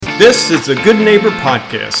This is the Good Neighbor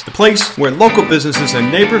Podcast, the place where local businesses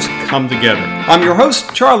and neighbors come together. I'm your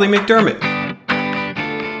host, Charlie McDermott.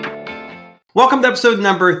 Welcome to episode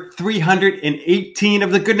number 318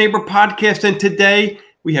 of the Good Neighbor Podcast, and today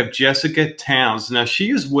we have Jessica Towns. Now,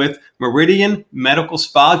 she is with Meridian Medical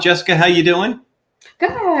Spa. Jessica, how you doing?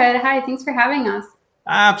 Good. Hi, thanks for having us.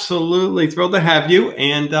 Absolutely. Thrilled to have you,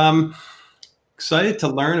 and excited to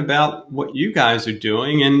learn about what you guys are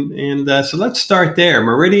doing. And so let's start there.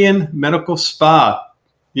 Meridian Medical Spa.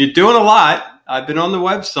 You're doing a lot. I've been on the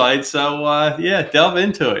website, so delve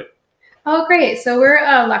into it. Oh, great. So we're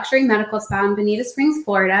a luxury medical spa in Bonita Springs,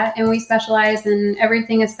 Florida, and we specialize in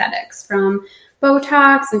everything aesthetics, from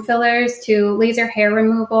Botox and fillers to laser hair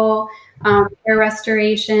removal, hair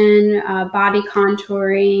restoration, body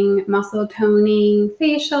contouring, muscle toning,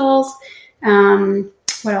 facials.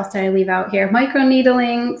 What else did I leave out here?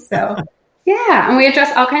 Microneedling. So, yeah. And we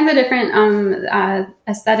address all kinds of different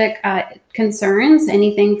aesthetic concerns,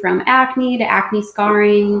 anything from acne to acne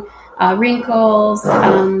scarring, wrinkles,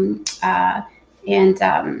 and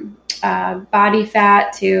body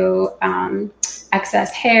fat to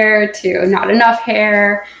excess hair to not enough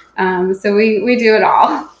hair. So we do it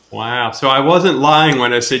all. Wow. So I wasn't lying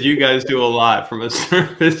when I said you guys do a lot from a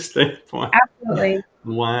service standpoint. Absolutely.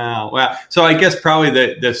 Wow. So I guess probably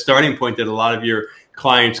the starting point that a lot of your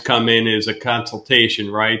clients come in is a consultation,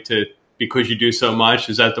 right? Because you do so much.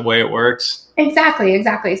 Is that the way it works?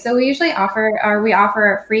 Exactly. So we usually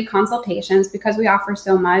offer free consultations because we offer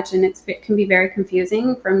so much, and it can be very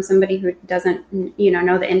confusing from somebody who doesn't,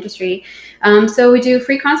 know the industry. So we do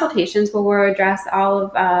free consultations where we'll address all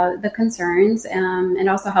of the concerns. It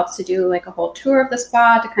also helps to do like a whole tour of the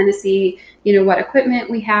spa to kind of see, what equipment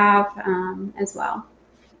we have as well.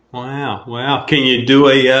 Wow. Can you do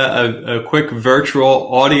a quick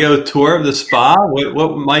virtual audio tour of the spa?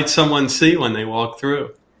 What might someone see when they walk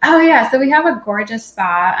through? Oh, yeah. So we have a gorgeous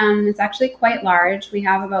spa. It's actually quite large. We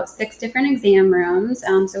have about 6 different exam rooms.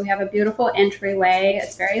 So we have a beautiful entryway.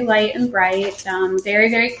 It's very light and bright, very,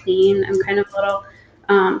 very clean. I'm kind of a little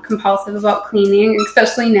compulsive about cleaning,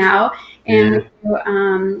 especially now. And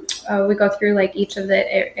we go through like each of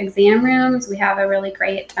the exam rooms. We have a really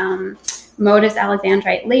great Modus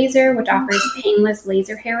Alexandrite laser, which offers painless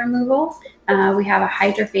laser hair removal. We have a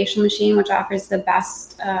hydrofacial machine, which offers the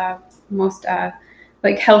best, most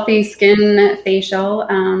healthy skin facial.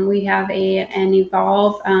 We have an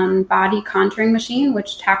Evolve body contouring machine,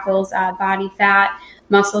 which tackles body fat,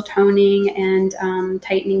 muscle toning, and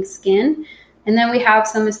tightening skin. And then we have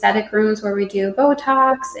some aesthetic rooms where we do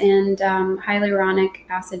Botox and hyaluronic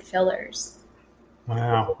acid fillers.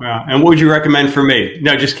 Wow. And what would you recommend for me?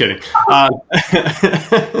 No, just kidding.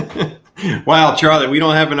 Wow, Charlie, we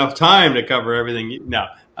don't have enough time to cover everything. No.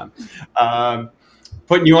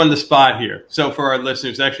 Putting you on the spot here. So for our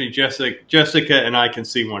listeners, actually, Jessica and I can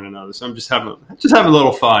see one another. So I'm just having a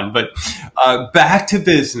little fun. But back to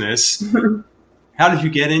business. How did you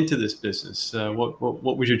get into this business? What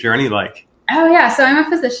was your journey like? Oh, yeah. So I'm a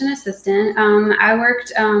physician assistant. I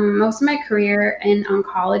worked most of my career in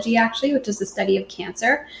oncology, actually, which is the study of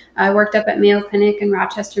cancer. I worked up at Mayo Clinic in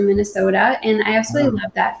Rochester, Minnesota, and I absolutely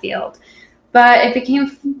loved that field. But it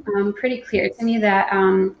became pretty clear to me that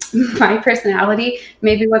my personality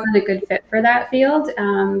maybe wasn't a good fit for that field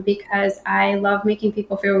because I love making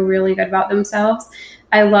people feel really good about themselves.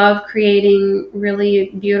 I love creating really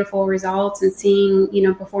beautiful results and seeing,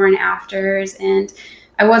 before and afters. And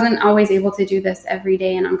I wasn't always able to do this every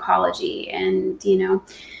day in oncology. And,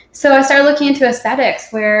 so I started looking into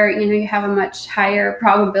aesthetics where, you have a much higher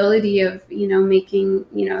probability of, making,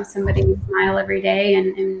 somebody smile every day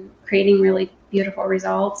and creating really beautiful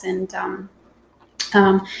results. And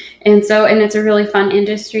it's a really fun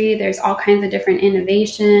industry. There's all kinds of different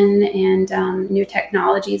innovation and new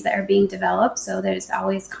technologies that are being developed. So there's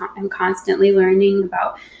always, I'm constantly learning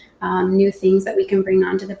about new things that we can bring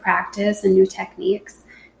onto the practice and new techniques.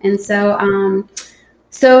 And so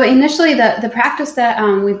initially the practice that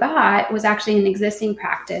we bought was actually an existing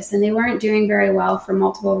practice, and they weren't doing very well for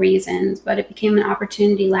multiple reasons, but it became an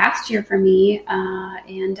opportunity last year for me.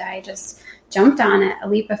 And I just jumped on it, a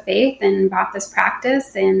leap of faith, and bought this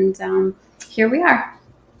practice. And here we are.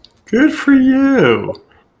 Good for you.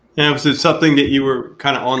 And was it something that you were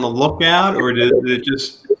kind of on the lookout, or did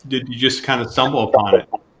you just kind of stumble upon it?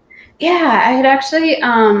 Yeah, I had actually,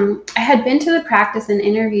 I had been to the practice and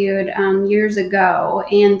interviewed years ago,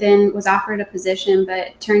 and then was offered a position,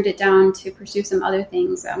 but turned it down to pursue some other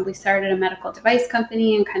things. We started a medical device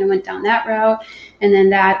company and kind of went down that route, and then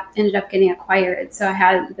that ended up getting acquired. So I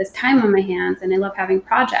had this time on my hands, and I love having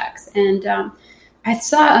projects. And I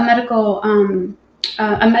saw a medical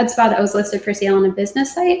a med spa that was listed for sale on a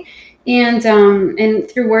business site. And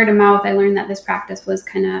through word of mouth, I learned that this practice was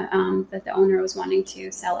kind of that the owner was wanting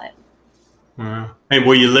to sell it. Wow. And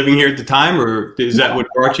were you living here at the time, or is that what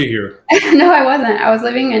brought you here? No, I wasn't. I was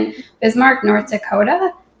living in Bismarck, North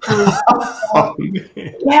Dakota.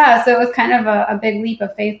 Yeah, so it was kind of a big leap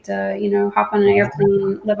of faith to, hop on an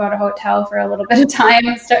airplane, live out a hotel for a little bit of time,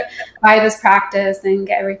 buy this practice, and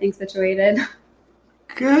get everything situated.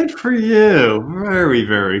 Good for you. Very,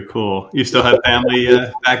 very cool. You still have family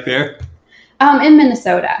back there? In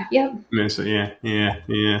Minnesota. Yep. Minnesota.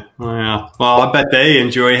 Yeah. Wow. Well, I bet they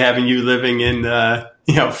enjoy having you living in,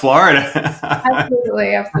 Florida.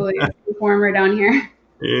 Absolutely. It's warmer down here.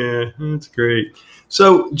 Yeah, that's great.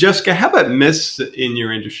 So, Jessica, how about myths in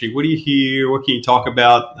your industry? What do you hear? What can you talk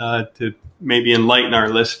about to maybe enlighten our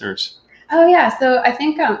listeners? Oh, yeah. So I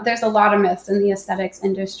think there's a lot of myths in the aesthetics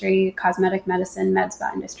industry, cosmetic medicine, med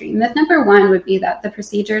spa industry. Myth number one would be that the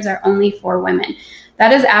procedures are only for women.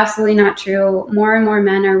 That is absolutely not true. More and more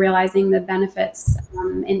men are realizing the benefits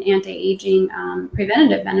in anti-aging,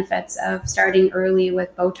 preventative benefits of starting early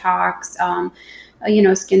with Botox,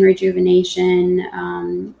 skin rejuvenation,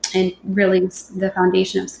 and really the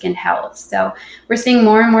foundation of skin health. So we're seeing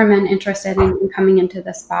more and more men interested in coming into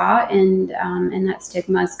the spa, and that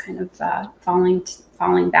stigma is kind of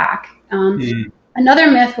falling back. Another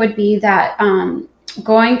myth would be that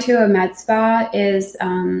going to a med spa is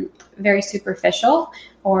very superficial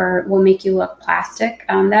or will make you look plastic.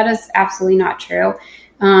 That is absolutely not true.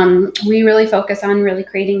 We really focus on really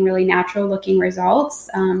creating really natural looking results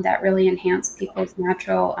that really enhance people's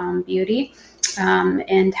natural beauty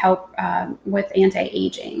and help with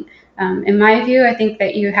anti-aging. In my view, I think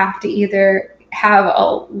that you have to either have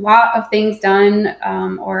a lot of things done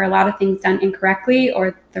or a lot of things done incorrectly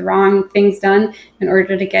or the wrong things done in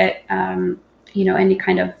order to get any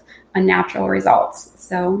kind of unnatural results.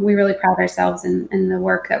 So we really pride ourselves in the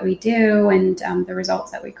work that we do and the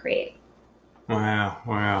results that we create.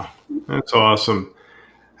 Wow. That's awesome.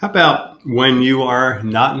 How about when you are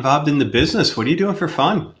not involved in the business? What are you doing for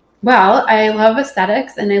fun? Well, I love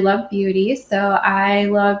aesthetics and I love beauty. So I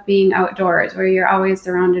love being outdoors where you're always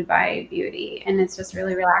surrounded by beauty. And it's just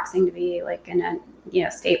really relaxing to be like in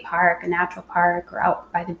a state park, a natural park, or out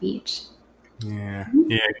by the beach. Yeah.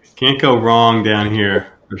 Can't go wrong down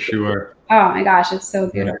here for sure. Oh my gosh, it's so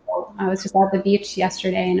beautiful. I was just at the beach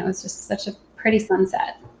yesterday and it was just such a pretty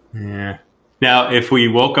sunset. Yeah. Now, if we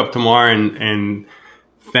woke up tomorrow and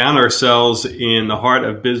found ourselves in the heart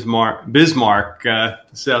of Bismarck,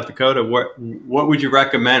 South Dakota, what would you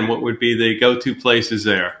recommend? What would be the go-to places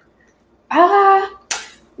there?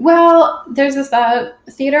 Well, there's this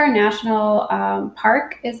Theodore National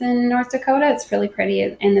Park is in North Dakota. It's really pretty.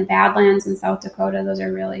 And the Badlands in South Dakota, those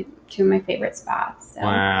are really two of my favorite spots. So.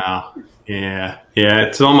 Wow. Yeah,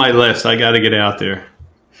 it's on my list. I got to get out there.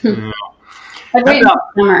 I'd wait until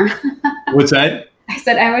summer. What's that? I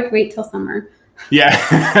said I would wait till summer.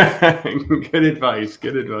 Yeah. Good advice.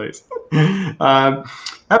 How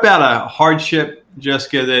about a hardship,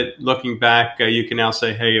 Jessica, that looking back, you can now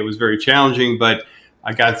say, hey, it was very challenging, but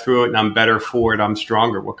I got through it and I'm better for it. I'm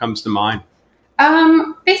stronger. What comes to mind?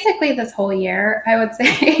 Basically this whole year, I would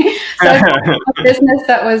say. So a business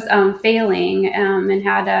that was failing and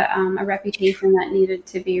had a reputation that needed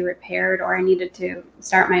to be repaired, or I needed to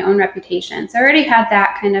start my own reputation. So I already had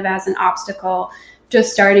that kind of as an obstacle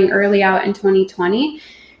just starting early out in 2020.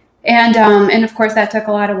 And of course, that took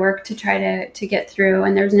a lot of work to try to get through.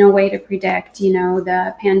 And there's no way to predict,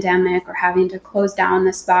 the pandemic or having to close down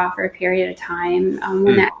the spa for a period of time.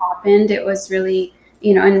 When that happened, it was really,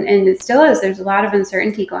 and it still is. There's a lot of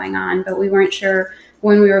uncertainty going on, but we weren't sure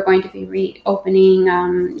when we were going to be reopening,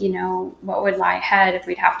 what would lie ahead, if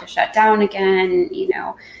we'd have to shut down again,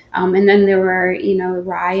 and then there were,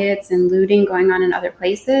 riots and looting going on in other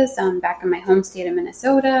places, back in my home state of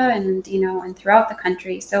Minnesota and, and throughout the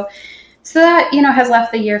country. So that, has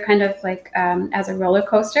left the year kind of like as a roller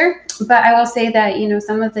coaster. But I will say that,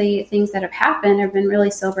 some of the things that have happened have been really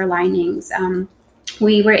silver linings.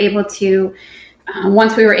 We were able to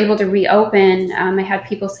once we were able to reopen, I had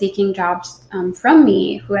people seeking jobs from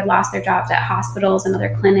me who had lost their jobs at hospitals and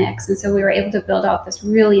other clinics. And so we were able to build out this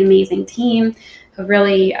really amazing team of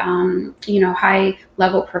really, high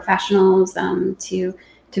level professionals to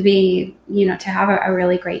be, to have a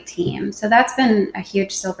really great team. So that's been a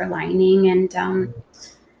huge silver lining.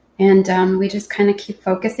 And we just kind of keep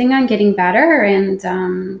focusing on getting better and,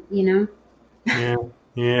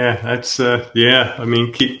 Yeah, that's, I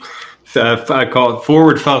mean, keep... I call it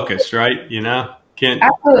forward focus, right? Can't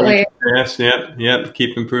absolutely. Yes, yep.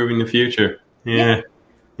 Keep improving the future. Yeah.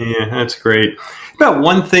 Yeah, that's great. About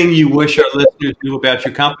one thing you wish our listeners knew about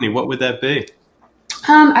your company, what would that be?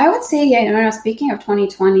 I would say, speaking of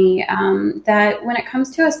 2020, that when it comes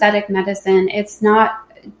to aesthetic medicine, it's not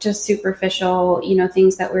just superficial,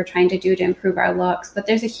 things that we're trying to do to improve our looks, but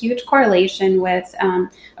there's a huge correlation with,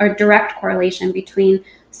 or direct correlation between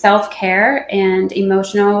self-care and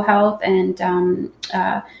emotional health and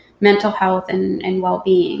mental health and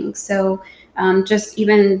well-being. So just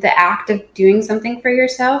even the act of doing something for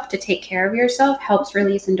yourself to take care of yourself helps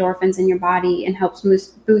release endorphins in your body and helps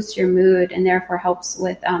boost your mood, and therefore helps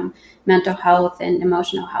with mental health and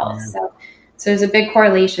emotional health. Yeah. So there's a big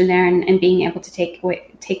correlation there in being able to take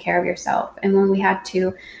care of yourself. And when we had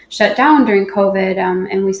to shut down during COVID,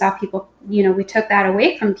 and we saw people, we took that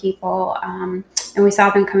away from people, and we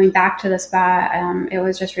saw them coming back to the spa. It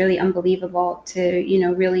was just really unbelievable to,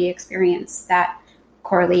 really experience that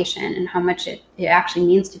correlation and how much it actually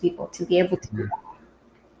means to people to be able to do that.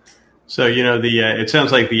 So, it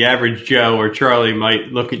sounds like the average Joe or Charlie might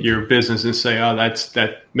look at your business and say, oh,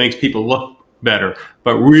 that makes people look better.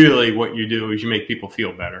 But really what you do is you make people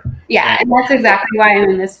feel better. Yeah, and that's exactly why I'm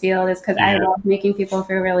in this field, is because I love making people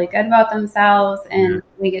feel really good about themselves, and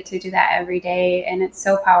we get to do that every day, and it's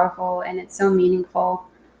so powerful and it's so meaningful.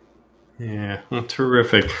 Yeah, well,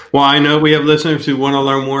 terrific. Well, I know we have listeners who want to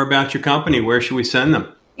learn more about your company. Where should we send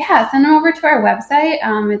them? Yeah, send them over to our website.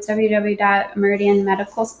 It's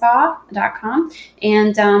www.meridianmedicalspa.com,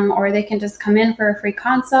 and or they can just come in for a free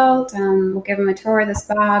consult. We'll give them a tour of the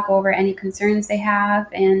spa, go over any concerns they have,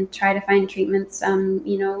 and try to find treatments,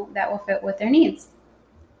 that will fit with their needs.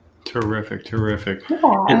 Terrific. Yeah.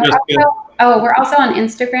 We're also on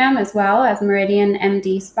Instagram as well as Meridian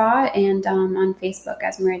MD Spa, and on Facebook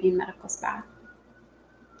as Meridian Medical Spa.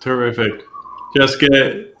 Terrific.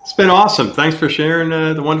 Jessica, it's been awesome. Thanks for sharing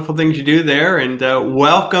the wonderful things you do there, and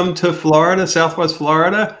welcome to Florida, Southwest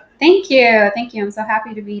Florida. Thank you. I'm so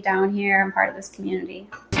happy to be down here. I'm part of this community.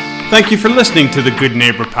 Thank you for listening to the Good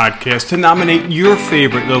Neighbor Podcast. To nominate your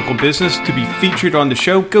favorite local business to be featured on the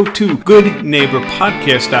show, go to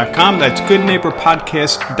goodneighborpodcast.com. That's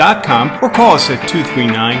goodneighborpodcast.com, or call us at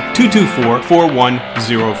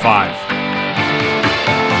 239-224-4105.